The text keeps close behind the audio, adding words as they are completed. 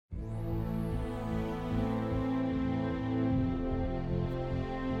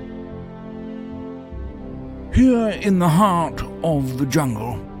Here in the heart of the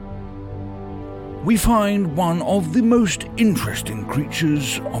jungle, we find one of the most interesting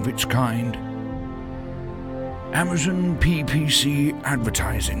creatures of its kind. Amazon PPC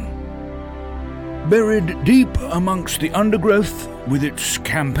advertising. Buried deep amongst the undergrowth with its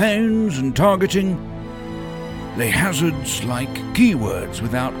campaigns and targeting, lay hazards like keywords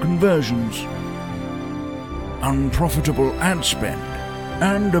without conversions, unprofitable ad spend,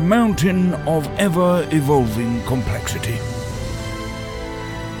 and a mountain of ever-evolving complexity.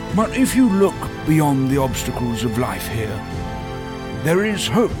 But if you look beyond the obstacles of life here, there is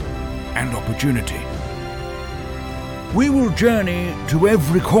hope and opportunity. We will journey to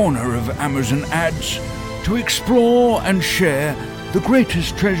every corner of Amazon ads to explore and share the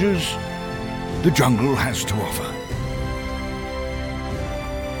greatest treasures the jungle has to offer.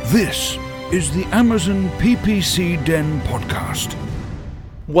 This is the Amazon PPC Den podcast.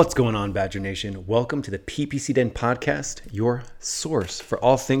 What's going on, Badger Nation? Welcome to the PPC Den podcast, your source for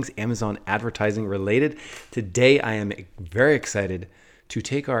all things Amazon advertising related. Today, I am very excited to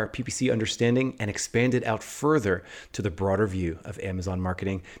take our PPC understanding and expand it out further to the broader view of Amazon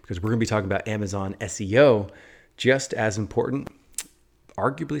marketing, because we're going to be talking about Amazon SEO, just as important,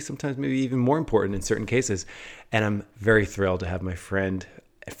 arguably sometimes maybe even more important in certain cases. And I'm very thrilled to have my friend,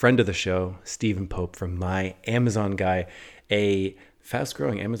 a friend of the show, Stephen Pope from My Amazon Guy, a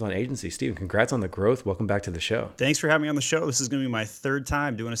fast-growing Amazon agency. Stephen, congrats on the growth. Welcome back to the show. Thanks for having me on the show. This is going to be my third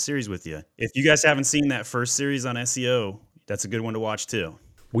time doing a series with you. If you guys haven't seen that first series on SEO, that's a good one to watch too.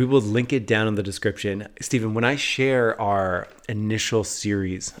 We will link it down in the description. Stephen, when I share our initial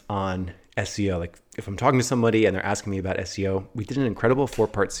series on SEO, like if I'm talking to somebody and they're asking me about SEO, we did an incredible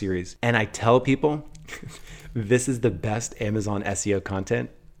 4-part series. And I tell people, this is the best Amazon SEO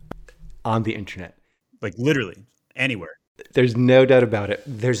content on the internet. Like literally anywhere. There's no doubt about it.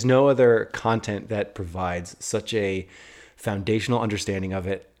 There's no other content that provides such a foundational understanding of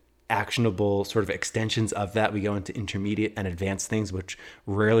it, actionable sort of extensions of that. We go into intermediate and advanced things, which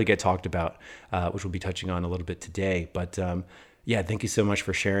rarely get talked about, which we'll be touching on a little bit today. But yeah, thank you so much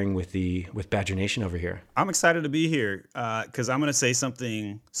for sharing with Badger Nation over here. I'm excited to be here because I'm going to say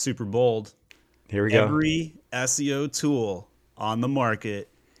something super bold. Here we go. Every SEO tool on the market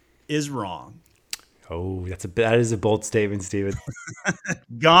is wrong. Oh, that is a bold statement, Stephen.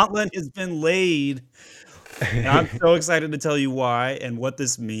 Gauntlet has been laid. And I'm so excited to tell you why and what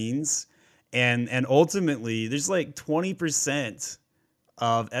this means. And ultimately, there's like 20%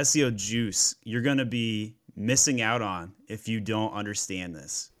 of SEO juice you're going to be missing out on if you don't understand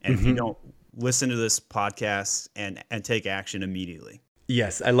this. And if you don't listen to this podcast and take action immediately.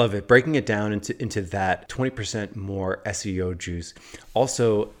 Yes, I love it. Breaking it down into that 20% more SEO juice.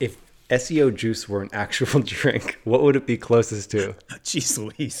 Also, if SEO juice were an actual drink, what would it be closest to? Jeez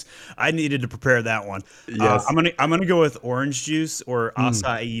Louise, I needed to prepare that one. Yes. I'm gonna go with orange juice or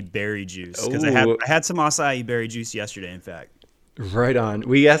acai berry juice because I had some acai berry juice yesterday. In fact, right on.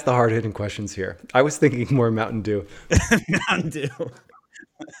 We asked the hard hitting questions here. I was thinking more Mountain Dew. Mountain Dew.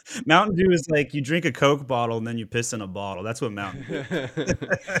 Mountain Dew is like you drink a Coke bottle and then you piss in a bottle. That's what Mountain Dew.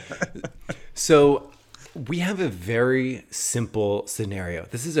 So we have a very simple scenario.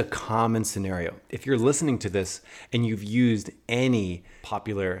 This is a common scenario. If you're listening to this and you've used any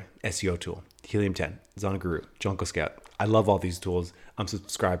popular SEO tool, Helium 10, Zonaguru, Jungle Scout, I love all these tools. I'm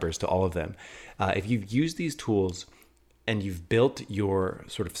subscribers to all of them. If you've used these tools and you've built your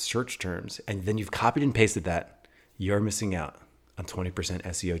sort of search terms and then you've copied and pasted that, you're missing out on 20%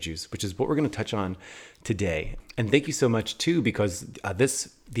 SEO juice, which is what we're going to touch on today. And thank you so much too, because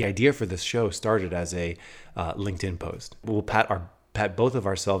the idea for this show started as a LinkedIn post. We'll pat both of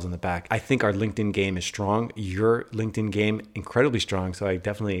ourselves on the back. I think our LinkedIn game is strong. Your LinkedIn game, incredibly strong. So I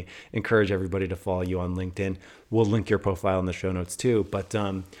definitely encourage everybody to follow you on LinkedIn. We'll link your profile in the show notes too. But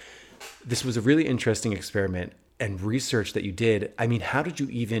this was a really interesting experiment and research that you did. I mean, how did you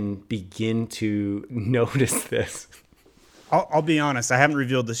even begin to notice this? I'll be honest. I haven't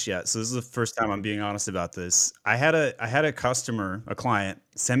revealed this yet, so this is the first time I'm being honest about this. I had a customer, a client,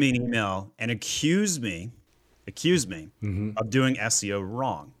 send me an email and accuse me of doing SEO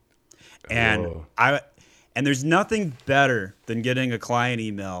wrong, and and there's nothing better than getting a client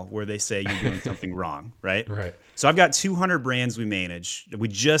email where they say you're doing something wrong, right? Right. So I've got 200 brands we manage. We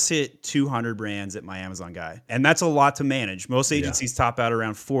just hit 200 brands at My Amazon Guy, and that's a lot to manage. Most agencies top out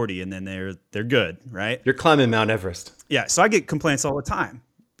around 40, and then they're good, right? You're climbing Mount Everest. Yeah. So I get complaints all the time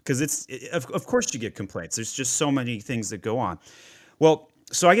because of course you get complaints. There's just so many things that go on. Well,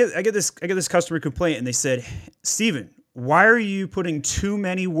 so I get this customer complaint, and they said, Stephen, why are you putting too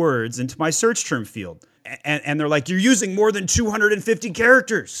many words into my search term field? And they're like, you're using more than 250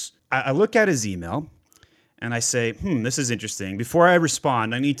 characters. I look at his email and I say, this is interesting. Before I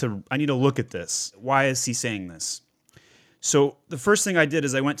respond, I need to look at this. Why is he saying this? So the first thing I did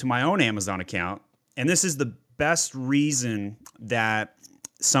is I went to my own Amazon account, and this is the best reason that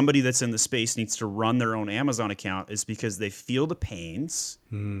somebody that's in the space needs to run their own Amazon account is because they feel the pains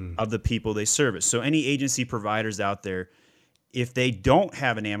of the people they service. So any agency providers out there, if they don't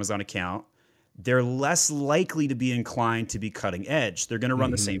have an Amazon account, they're less likely to be inclined to be cutting edge. They're going to run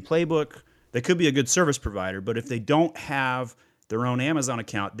the same playbook. They could be a good service provider, but if they don't have their own Amazon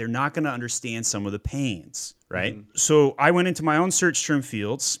account, they're not going to understand some of the pains, right? So I went into my own search term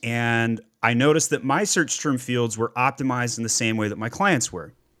fields, and I noticed that my search term fields were optimized in the same way that my clients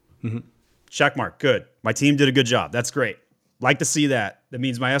were. Check mark. Good. My team did a good job. That's great. Like to see that. That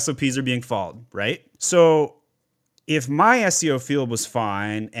means my SOPs are being followed, right? So if my SEO field was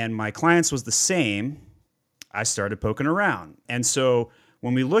fine and my clients was the same, I started poking around. And so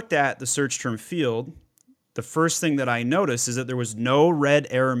when we looked at the search term field, the first thing that I noticed is that there was no red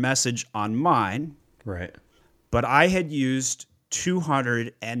error message on mine. Right. But I had used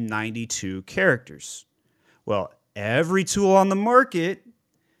 292 characters. Well, every tool on the market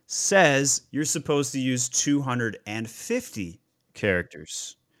says you're supposed to use 250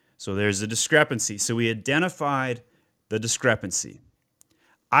 characters. So there's a discrepancy. So we identified the discrepancy.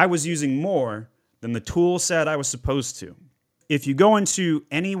 I was using more than the tool said I was supposed to. If you go into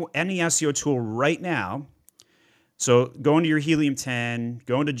any SEO tool right now, so go into your Helium 10,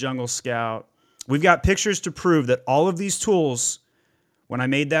 go into Jungle Scout, we've got pictures to prove that all of these tools, when I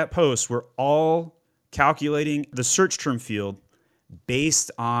made that post, were all calculating the search term field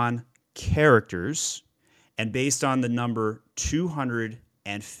based on characters and based on the number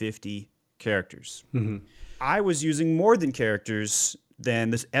 250 characters. I was using more than characters than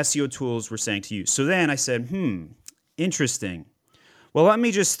the SEO tools were saying to use. So then I said, interesting. Well, let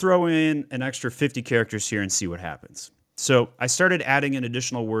me just throw in an extra 50 characters here and see what happens. So I started adding in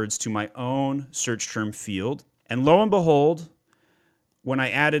additional words to my own search term field. And lo and behold, when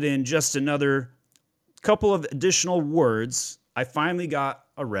I added in just another couple of additional words, I finally got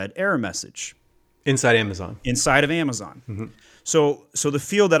a red error message. Inside Amazon. Inside of Amazon. So the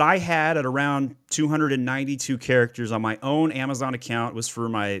field that I had at around 292 characters on my own Amazon account was for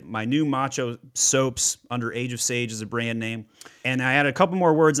my new Macho soaps under Age of Sage as a brand name. And I added a couple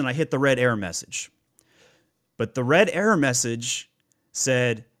more words and I hit the red error message. But the red error message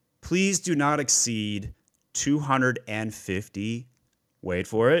said, please do not exceed 250, wait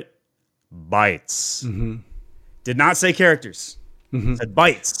for it, bytes. Did not say characters. Said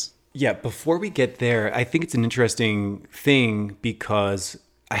bytes. Yeah, before we get there, I think it's an interesting thing because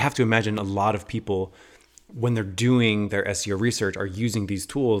I have to imagine a lot of people, when they're doing their SEO research, are using these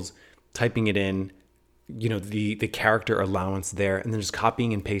tools, typing it in, the character allowance there, and then just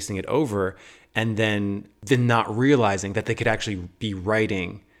copying and pasting it over, and then not realizing that they could actually be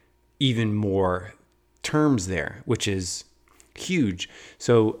writing even more terms there, which is huge.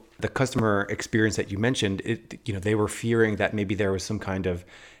 So the customer experience that you mentioned, they were fearing that maybe there was some kind of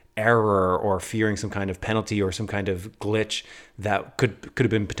error or fearing some kind of penalty or some kind of glitch that could have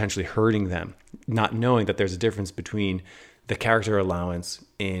been potentially hurting them, not knowing that there's a difference between the character allowance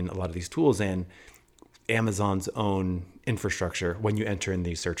in a lot of these tools and Amazon's own infrastructure when you enter in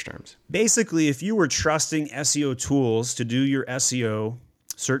these search terms. Basically, if you were trusting SEO tools to do your SEO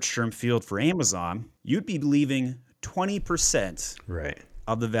search term field for Amazon, you'd be leaving 20%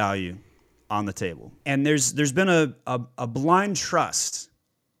 of the value on the table. And there's been a blind trust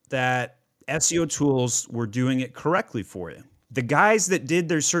that SEO tools were doing it correctly for you. The guys that did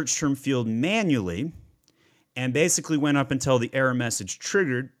their search term field manually and basically went up until the error message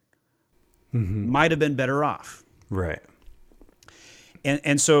triggered might have been better off. Right.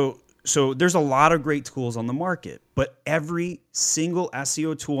 And so there's a lot of great tools on the market, but every single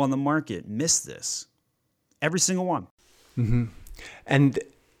SEO tool on the market missed this. Every single one. And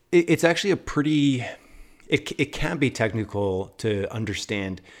it's actually a pretty... It can be technical to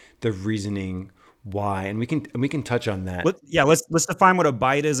understand the reasoning why, and we can touch on that. Let's define what a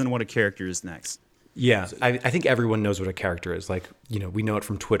byte is and what a character is next. Yeah, I think everyone knows what a character is. Like, we know it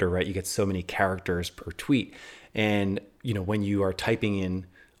from Twitter, right? You get so many characters per tweet, and when you are typing in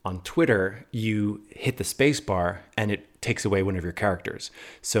on Twitter, you hit the space bar and it takes away one of your characters.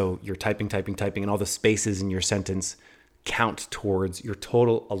 So you're typing, and all the spaces in your sentence count towards your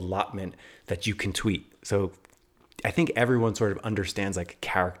total allotment that you can tweet. So I think everyone sort of understands like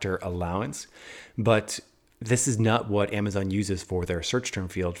character allowance, but this is not what Amazon uses for their search term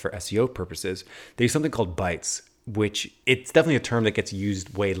field for SEO purposes. They use something called bytes, which it's definitely a term that gets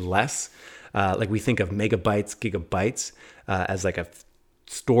used way less. Like we think of megabytes, gigabytes as like a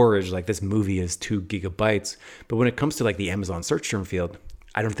storage, like this movie is 2 gigabytes. But when it comes to like the Amazon search term field,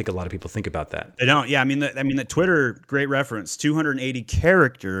 I don't think a lot of people think about that. They don't. Yeah, I mean, the Twitter, great reference, 280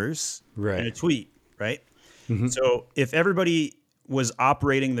 characters in a tweet, right? Mm-hmm. So if everybody was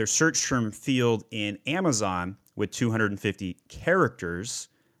operating their search term field in Amazon with 250 characters,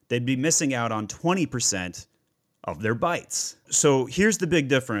 they'd be missing out on 20% of their bytes. So here's the big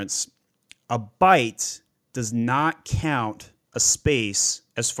difference. A byte does not count a space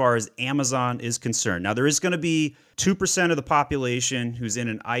as far as Amazon is concerned. Now, there is going to be 2% of the population who's in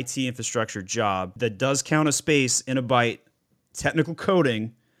an IT infrastructure job that does count a space in a byte. Technical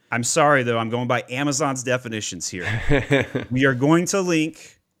coding. I'm sorry, though. I'm going by Amazon's definitions here. We are going to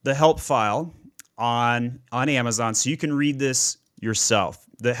link the help file on Amazon so you can read this yourself.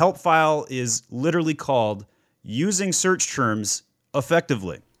 The help file is literally called Using Search Terms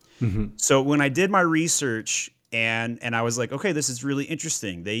Effectively. Mm-hmm. So when I did my research and I was like, okay, this is really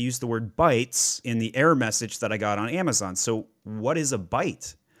interesting. They use the word bytes in the error message that I got on Amazon. So what is a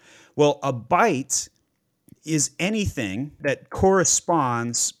byte? Well, a byte is anything that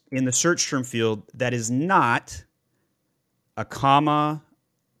corresponds in the search term field that is not a comma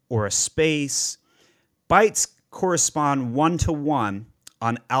or a space. Bytes correspond 1-to-1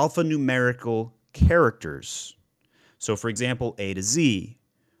 on alphanumerical characters. So for example, A to Z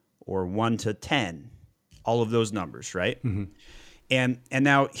or 1 to 10, all of those numbers, right? Mm-hmm. And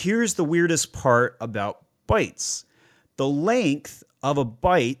now here's the weirdest part about bytes. The length of a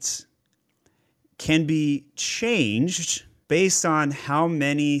byte can be changed based on how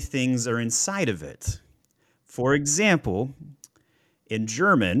many things are inside of it. For example, in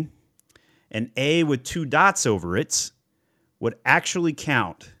German, an A with 2 dots over it would actually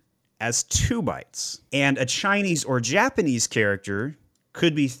count as 2 bytes. And a Chinese or Japanese character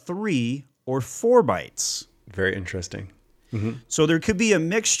could be 3 or 4 bytes. Very interesting. Mm-hmm. So there could be a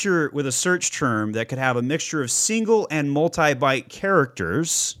mixture with a search term that could have a mixture of single and multi-byte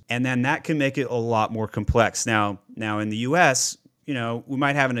characters, and then that can make it a lot more complex. Now in the US, we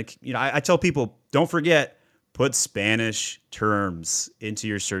might have I tell people, don't forget, put Spanish terms into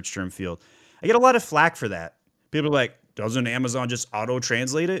your search term field. I get a lot of flack for that. People are like, doesn't Amazon just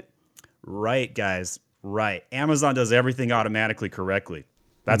auto-translate it? Right, guys, right. Amazon does everything automatically correctly.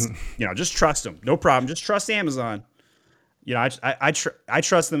 That's, just trust them. No problem. Just trust Amazon. I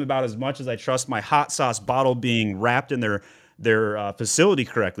trust them about as much as I trust my hot sauce bottle being wrapped in their facility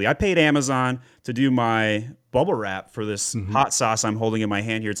correctly. I paid Amazon to do my bubble wrap for this hot sauce I'm holding in my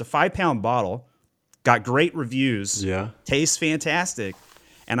hand here. It's a 5-pound bottle. Got great reviews. Yeah. Tastes fantastic.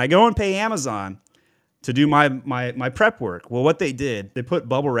 And I go and pay Amazon to do my prep work. Well, what they did, they put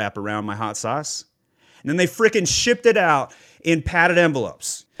bubble wrap around my hot sauce, and then they freaking shipped it out in padded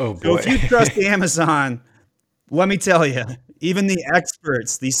envelopes. Oh, boy. So if you trust Amazon, let me tell you, even the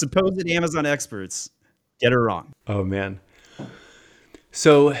experts, the supposed Amazon experts, get it wrong. Oh, man.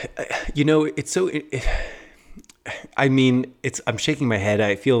 So, it's so... I'm shaking my head.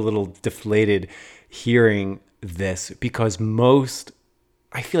 I feel a little deflated hearing this because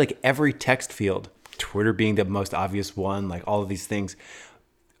I feel like every text field, Twitter being the most obvious one, like all of these things,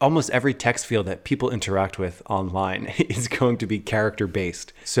 almost every text field that people interact with online is going to be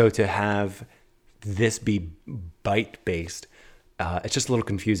character-based. So to have this be byte-based, it's just a little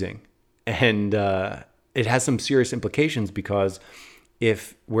confusing. And it has some serious implications because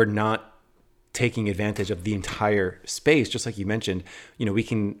if we're not taking advantage of the entire space, just like you mentioned, we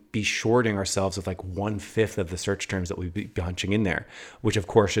can be shorting ourselves with like 1/5 of the search terms that we'd be punching in there, which of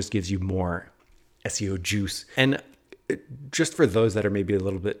course just gives you more SEO juice. And just for those that are maybe a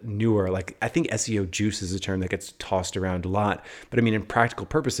little bit newer, like I think SEO juice is a term that gets tossed around a lot. But I mean, in practical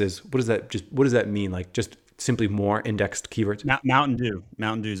purposes, what does that mean? Like just simply more indexed keywords? Mountain Dew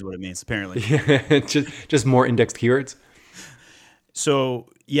is what it means, apparently. Yeah, just more indexed keywords. So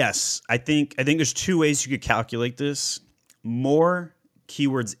yes, I think there's 2 ways you could calculate this. More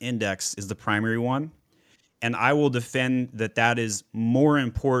keywords indexed is the primary one, and I will defend that is more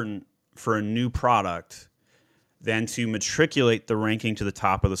important for a new product than to matriculate the ranking to the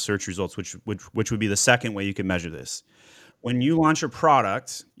top of the search results, which would be the second way you can measure this. When you launch a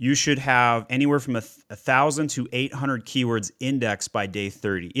product, you should have anywhere from 1,000 to 800 keywords indexed by day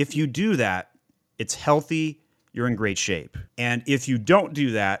 30. If you do that, it's healthy. You're in great shape. And if you don't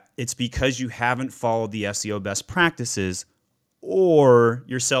do that, it's because you haven't followed the SEO best practices, or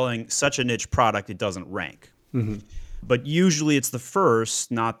you're selling such a niche product it doesn't rank. Mm-hmm. But usually it's the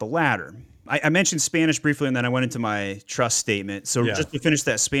first, not the latter. I mentioned Spanish briefly, and then I went into my trust statement. So just to finish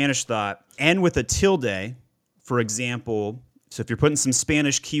that Spanish thought, and with a tilde, for example, so if you're putting some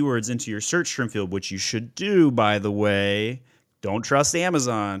Spanish keywords into your search term field, which you should do, by the way, Don't trust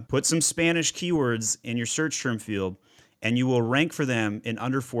Amazon. Put some Spanish keywords in your search term field, and you will rank for them in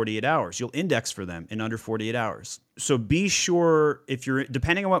under 48 hours. You'll index for them in under 48 hours. So be sure, if you're,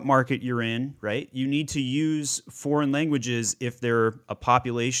 depending on what market you're in, right, you need to use foreign languages if they're a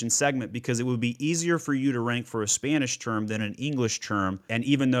population segment, because it would be easier for you to rank for a Spanish term than an English term. And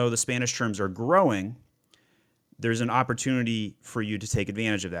even though the Spanish terms are growing, there's an opportunity for you to take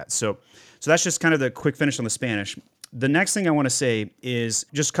advantage of that. So that's just kind of the quick finish on the Spanish. The next thing I want to say is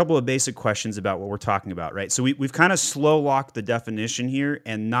just a couple of basic questions about what we're talking about, right? So we've kind of slow locked the definition here,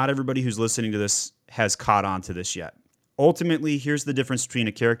 and not everybody who's listening to this has caught on to this yet. Ultimately, here's the difference between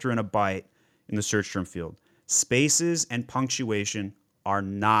a character and a byte in the search term field. Spaces and punctuation are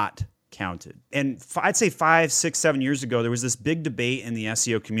not counted. And I'd say 5, 6, 7 years ago, there was this big debate in the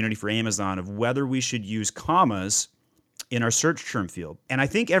SEO community for Amazon of whether we should use commas in our search term field. And I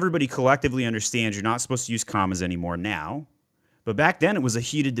think everybody collectively understands you're not supposed to use commas anymore now. But back then it was a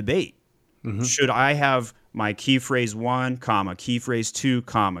heated debate. Mm-hmm. Should I have my key phrase 1, comma, key phrase 2,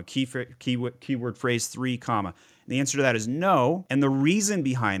 comma, keyword phrase 3, comma? And the answer to that is no. And the reason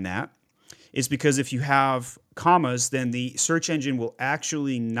behind that is because if you have commas, then the search engine will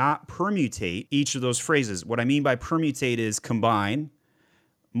actually not permutate each of those phrases. What I mean by permutate is combine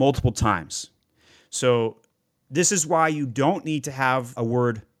multiple times. So this is why you don't need to have a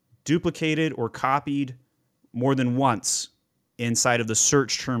word duplicated or copied more than once inside of the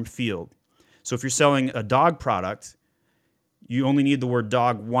search term field. So if you're selling a dog product, you only need the word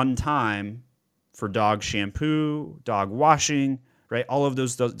dog one time for dog shampoo, dog washing, right? All of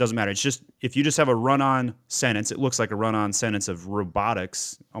those doesn't matter. It's just, if you just have a run-on sentence, it looks like a run-on sentence of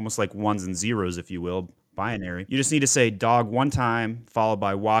robotics, almost like ones and zeros, if you will, binary. You just need to say dog one time, followed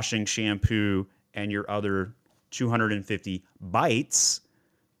by washing, shampoo, and your other 250 bytes,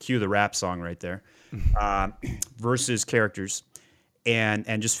 cue the rap song right there, versus characters, and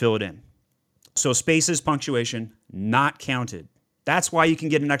just fill it in. So spaces, punctuation, not counted. That's why you can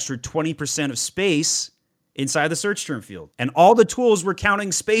get an extra 20% of space inside the search term field. And all the tools were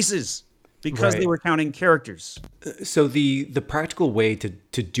counting spaces because they were counting characters. So the practical way to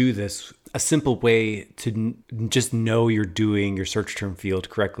do this, a simple way to just know you're doing your search term field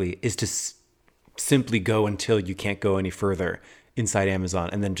correctly, is to simply go until you can't go any further inside Amazon,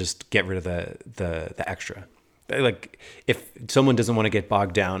 and then just get rid of the extra. Like, if someone doesn't want to get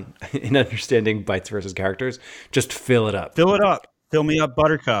bogged down in understanding bytes versus characters, just fill it up. Fill it up. Fill me up,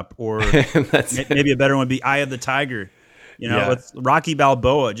 Buttercup. Or maybe a better one would be Eye of the Tiger. Let's Rocky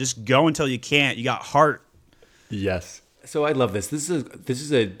Balboa. Just go until you can't. You got heart. Yes. So I love this. This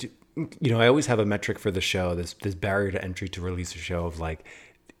is a I always have a metric for the show. This barrier to entry to release a show of like,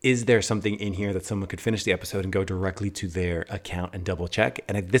 is there something in here that someone could finish the episode and go directly to their account and double check?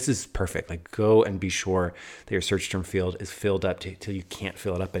 And this is perfect. Like, go and be sure that your search term field is filled up till you can't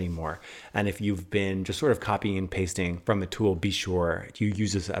fill it up anymore. And if you've been just sort of copying and pasting from a tool, be sure you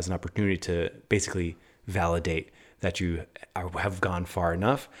use this as an opportunity to basically validate that you have gone far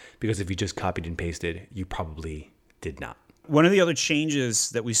enough. Because if you just copied and pasted, you probably did not. One of the other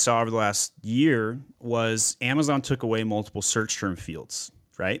changes that we saw over the last year was Amazon took away multiple search term fields.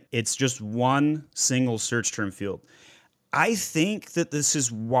 Right? It's just one single search term field. I think that this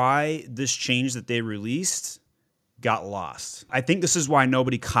is why this change that they released got lost. I think this is why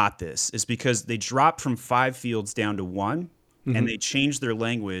nobody caught this, is because they dropped from 5 fields down to 1, and they changed their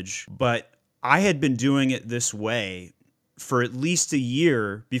language. But I had been doing it this way for at least a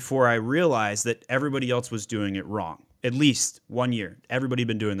year before I realized that everybody else was doing it wrong. At least 1 year. Everybody had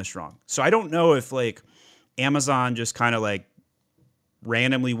been doing this wrong. So I don't know if like Amazon just kind of like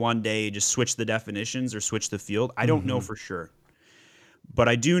randomly one day just switch the definitions or switch the field. I don't know for sure. But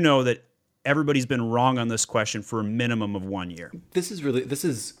I do know that everybody's been wrong on this question for a minimum of 1 year. This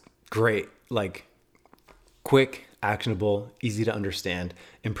is great. Like, quick, actionable, easy to understand,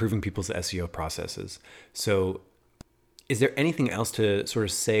 improving people's SEO processes. So is there anything else to sort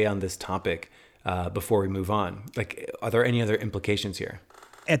of say on this topic before we move on? Like, are there any other implications here?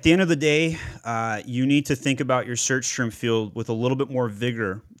 At the end of the day, you need to think about your search term field with a little bit more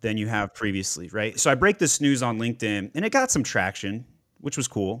vigor than you have previously, right? So I break this news on LinkedIn, and it got some traction, which was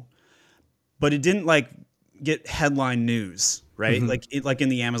cool, but it didn't like get headline news, right? Like in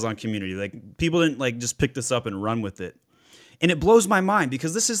the Amazon community, like people didn't like just pick this up and run with it. And it blows my mind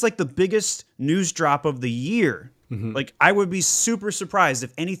because this is like the biggest news drop of the year. Like, I would be super surprised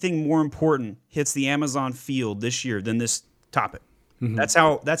if anything more important hits the Amazon field this year than this topic. That's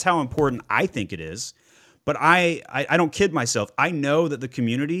how important I think it is. But I don't kid myself. I know that the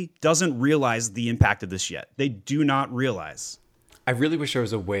community doesn't realize the impact of this yet. They do not realize. I really wish there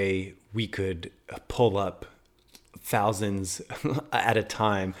was a way we could pull up thousands at a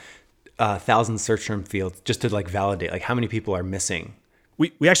time, thousand search term fields just to like validate like how many people are missing.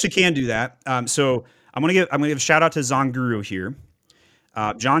 We actually can do that. So I'm gonna give a shout out to Zonguru here.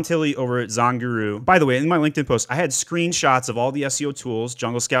 John Tilley over at Zonguru. By the way, in my LinkedIn post, I had screenshots of all the SEO tools,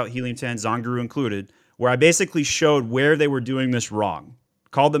 Jungle Scout, Helium 10, Zonguru included, where I basically showed where they were doing this wrong,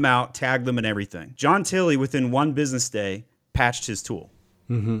 called them out, tagged them and everything. John Tilley, within one business day, patched his tool.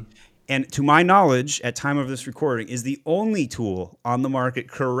 And to my knowledge, at time of this recording, is the only tool on the market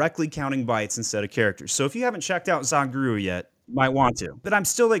correctly counting bytes instead of characters. So if you haven't checked out Zonguru yet, you might want to. But I'm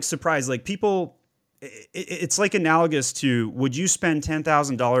still like surprised. Like people, it's like analogous to, would you spend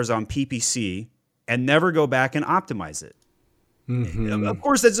 $10,000 on PPC and never go back and optimize it? Of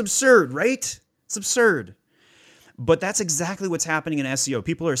course, that's absurd, right? It's absurd. But that's exactly what's happening in SEO.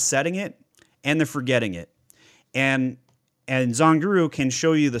 People are setting it and they're forgetting it. And Zonguru can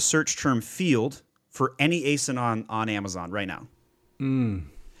show you the search term field for any ASIN on Amazon right now.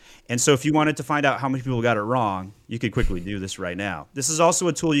 And so if you wanted to find out how many people got it wrong, you could quickly do this right now. This is also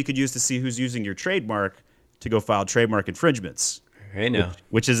a tool you could use to see who's using your trademark to go file trademark infringements. Right now.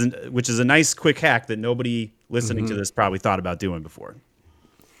 Which is a nice quick hack that nobody listening to this probably thought about doing before.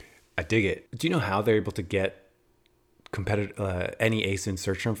 I dig it. Do you know how they're able to get any ASIN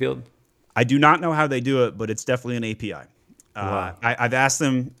search term field? I do not know how they do it, but it's definitely an API. Wow. I've asked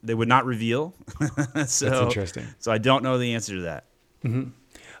them; they would not reveal. That's interesting. So I don't know the answer to that.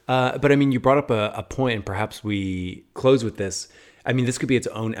 But I mean, you brought up a point, and perhaps we close with this. I mean, this could be its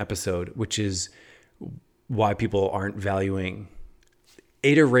own episode, which is why people aren't valuing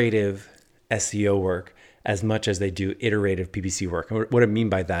iterative SEO work as much as they do iterative PPC work. And what I mean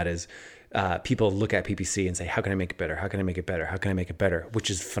by that is people look at PPC and say, how can I make it better? How can I make it better? How can I make it better? Which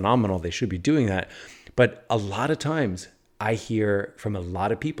is phenomenal. They should be doing that. But a lot of times I hear from a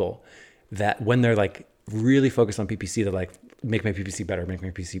lot of people that when they're like really focused on PPC, they're like, make my PPC better, make my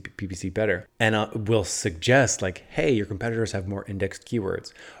PPC better. And will suggest like, hey, your competitors have more indexed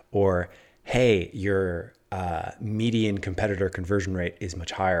keywords, or hey, your median competitor conversion rate is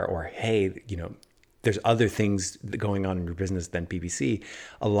much higher, or hey, there's other things going on in your business than PPC.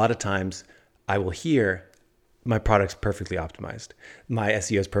 A lot of times I will hear my product's perfectly optimized. My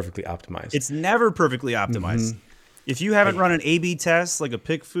SEO is perfectly optimized. It's never perfectly optimized. If you haven't run an A/B test like a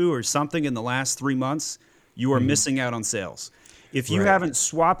PickFu or something in the last 3 months, you are missing out on sales. If you haven't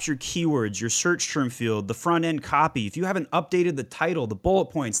swapped your keywords, your search term field, the front end copy, if you haven't updated the title, the bullet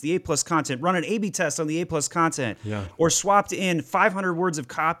points, the A+ content, run an A/B test on the A+ content, or swapped in 500 words of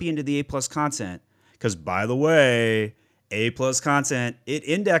copy into the A+ content, because by the way, A+ content, it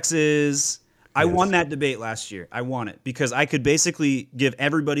indexes. I won that debate last year. I won it because I could basically give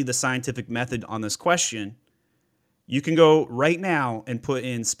everybody the scientific method on this question. You can go right now and put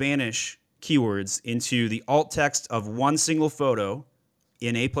in Spanish keywords into the alt text of one single photo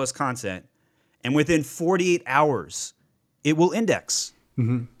in A+ content, and within 48 hours, it will index,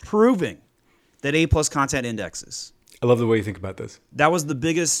 proving that A+ content indexes. I love the way you think about this. That was the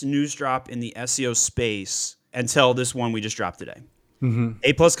biggest news drop in the SEO space until this one we just dropped today.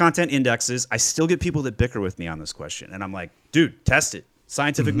 A+ content indexes. I still get people that bicker with me on this question, and I'm like, dude, test it.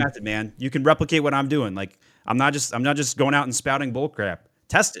 Scientific method, man. You can replicate what I'm doing. Like, I'm not just going out and spouting bull crap.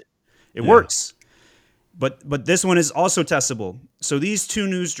 Test it. It works. But this one is also testable. So these two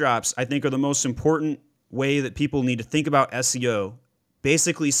news drops, I think, are the most important way that people need to think about SEO,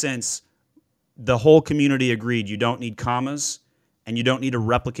 basically since the whole community agreed you don't need commas and you don't need to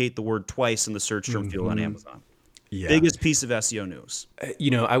replicate the word twice in the search term field on Amazon. Yeah. Biggest piece of SEO news.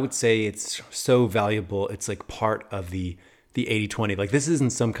 I would say it's so valuable. It's like part of the 80-20. Like, this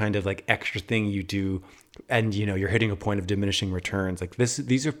isn't some kind of like extra thing you do and you're hitting a point of diminishing returns. Like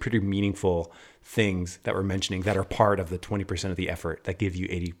these are pretty meaningful things that we're mentioning that are part of the 20% of the effort that give you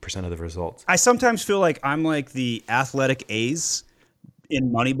 80% of the results. I sometimes feel like I'm like the athletic A's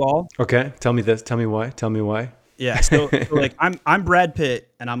in Moneyball. Okay, tell me this. Tell me why. Yeah, so like I'm Brad Pitt,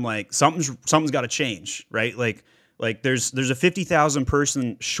 and I'm like something's got to change, right? Like there's a 50,000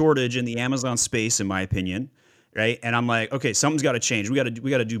 person shortage in the Amazon space, in my opinion, right? And I'm like, okay, something's got to change. We got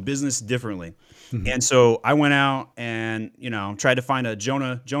to do business differently. And so I went out and tried to find a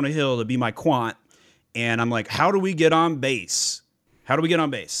Jonah Hill to be my quant, and I'm like, how do we get on base?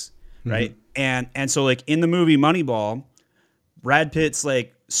 Right? And so like in the movie Moneyball, Brad Pitt's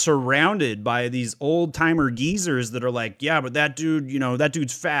like surrounded by these old timer geezers that are like, yeah, but that dude, that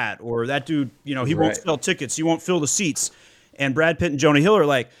dude's fat, or that dude, he won't sell tickets, he won't fill the seats. And Brad Pitt and Jonah Hill are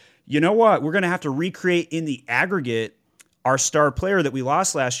like, you know what? We're going to have to recreate in the aggregate our star player that we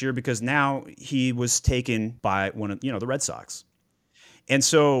lost last year because now he was taken by one of, the Red Sox. And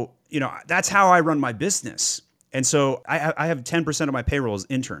so, that's how I run my business. And so I have 10% of my payroll as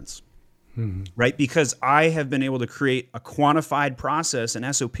interns, right? Because I have been able to create a quantified process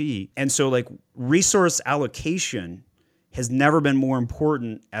and SOP. And so like resource allocation has never been more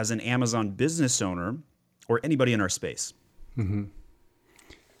important as an Amazon business owner or anybody in our space.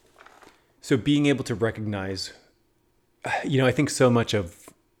 So being able to recognize, I think so much of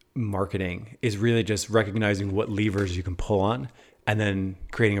marketing is really just recognizing what levers you can pull on and then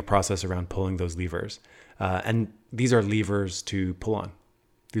creating a process around pulling those levers. And these are levers to pull on.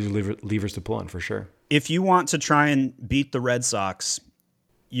 These are levers to pull on for sure. If you want to try and beat the Red Sox,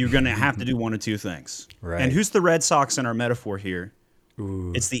 you're going to have to do one of two things. Right. And who's the Red Sox in our metaphor here?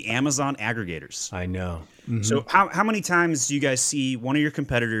 Ooh, It's the Amazon aggregators. I know. So how many times do you guys see one of your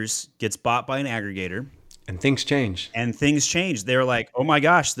competitors gets bought by an aggregator And things change. and things change? They're like, oh my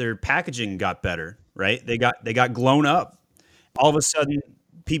gosh, their packaging got better, right? They got blown up. All of a sudden,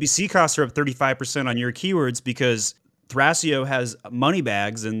 PPC costs are up 35% on your keywords because Thrasio has money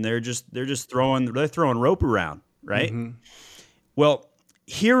bags and they're throwing rope around, right? Well,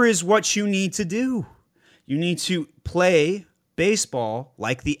 here is what you need to do. You need to play baseball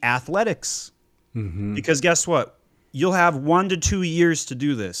like the Athletics. Because guess what? You'll have 1 to 2 years to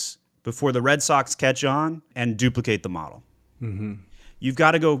do this before the Red Sox catch on and duplicate the model. You've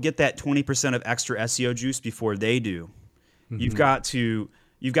got to go get that 20% of extra SEO juice before they do. You've got to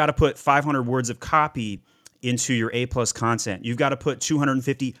put 500 words of copy into your A+ content. You've got to put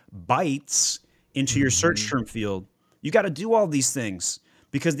 250 bytes into your search term field. You got to do all these things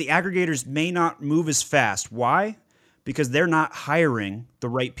because the aggregators may not move as fast. Why? Because they're not hiring the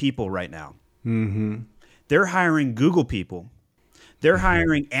right people right now. They're hiring Google people. They're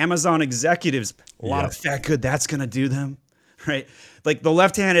hiring Amazon executives. A lot of fat good that's going to do them, right? Like the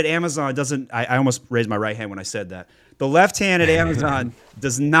left-handed Amazon doesn't, I almost raised my right hand when I said that. The left-handed Amazon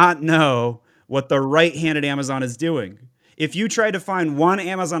does not know what the right-handed Amazon is doing. If you try to find one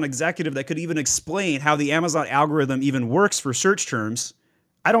Amazon executive that could even explain how the Amazon algorithm even works for search terms,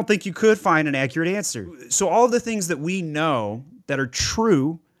 I don't think you could find an accurate answer. So all of the things that we know that are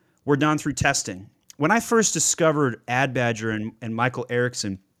true were done through testing. When I first discovered Ad Badger and Michael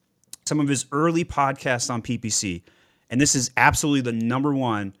Erickson, some of his early podcasts on PPC, and this is absolutely the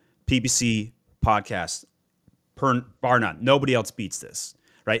 #1 PPC podcast, bar none. Nobody else beats this,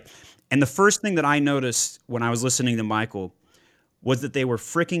 right? And the first thing that I noticed when I was listening to Michael was that they were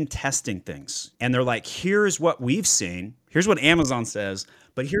freaking testing things. And they're like, here's what we've seen. Here's what Amazon says,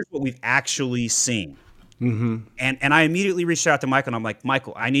 but here's what we've actually seen. And I immediately reached out to Michael and I'm like,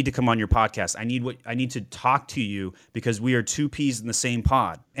 Michael, I need to come on your podcast. I need to talk to you because we are two peas in the same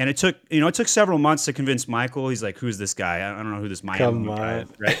pod. And it took several months to convince Michael. He's like, who's this guy? I don't know who this Miami guy is,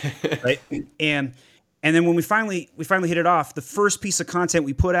 right? Right. And then when we finally hit it off, the first piece of content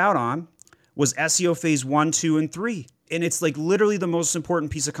we put out on was SEO phase 1, 2, and 3. And it's like literally the most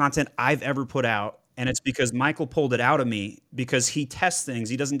important piece of content I've ever put out. And it's because Michael pulled it out of me because he tests things.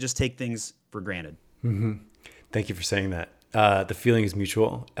 He doesn't just take things for granted. Thank you for saying that. The feeling is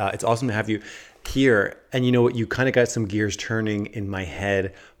mutual. It's awesome to have you here. And you know what? You kind of got some gears turning in my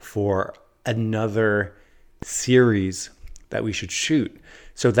head for another series that we should shoot.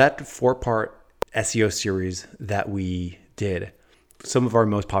 So that 4-part SEO series that we did, some of our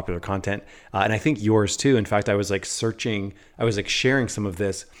most popular content, and I think yours too. In fact, I was sharing some of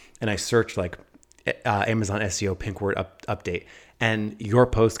this, and I searched like Amazon SEO pink word update, and your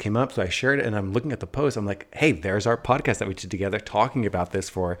post came up, so I shared it, and I'm looking at the post. I'm like, hey, there's our podcast that we did together talking about this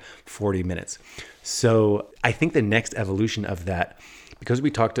for 40 minutes. So I think the next evolution of that, because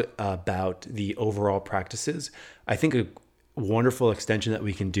we talked about the overall practices, I think a wonderful extension that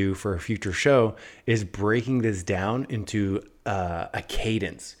we can do for a future show is breaking this down into a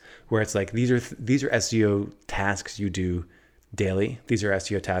cadence where it's like these are SEO tasks you do daily. These are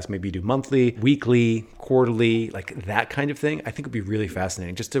SEO tasks maybe you do monthly, weekly, quarterly, like that kind of thing. I think would be really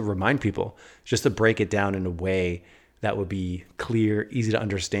fascinating just to remind people, just to break it down in a way that would be clear, easy to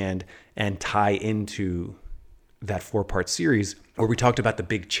understand, and tie into that 4-part series where we talked about the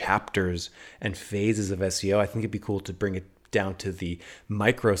big chapters and phases of SEO. I think it'd be cool to bring it down to the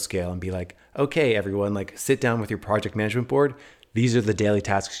micro scale and be like, okay, everyone, like sit down with your project management board. These are the daily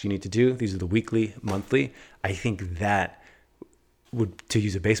tasks you need to do. These are the weekly, monthly. I think that would, to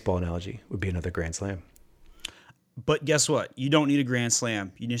use a baseball analogy, would be another grand slam. But guess what? You don't need a grand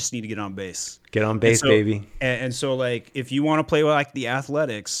slam. You just need to get on base. Get on base, baby. And so, like, if you want to play like the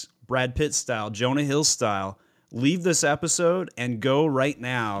Athletics, Brad Pitt style, Jonah Hill style, leave this episode and go right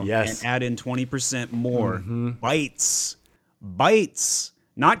now and add in 20% more bytes,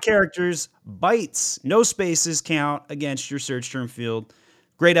 not characters, bytes. No spaces count against your search term field.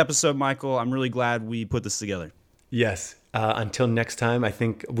 Great episode, Michael. I'm really glad we put this together. Yes. Until next time, I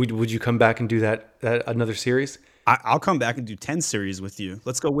think, would you come back and do that another series? I'll come back and do 10 series with you.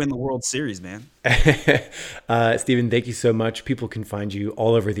 Let's go win the World Series, man. Stephen, thank you so much. People can find you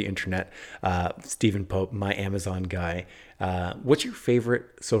all over the internet. Stephen Pope, my Amazon guy. What's your favorite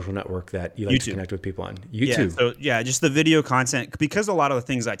social network that you like to connect with people on? YouTube. Just the video content, because a lot of the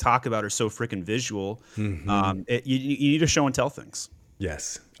things I talk about are so freaking visual. You need to show and tell things.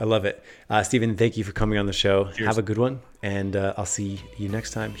 Yes, I love it. Stephen, thank you for coming on the show. Cheers. Have a good one, and I'll see you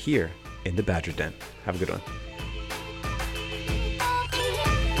next time here in the Badger Den. Have a good one.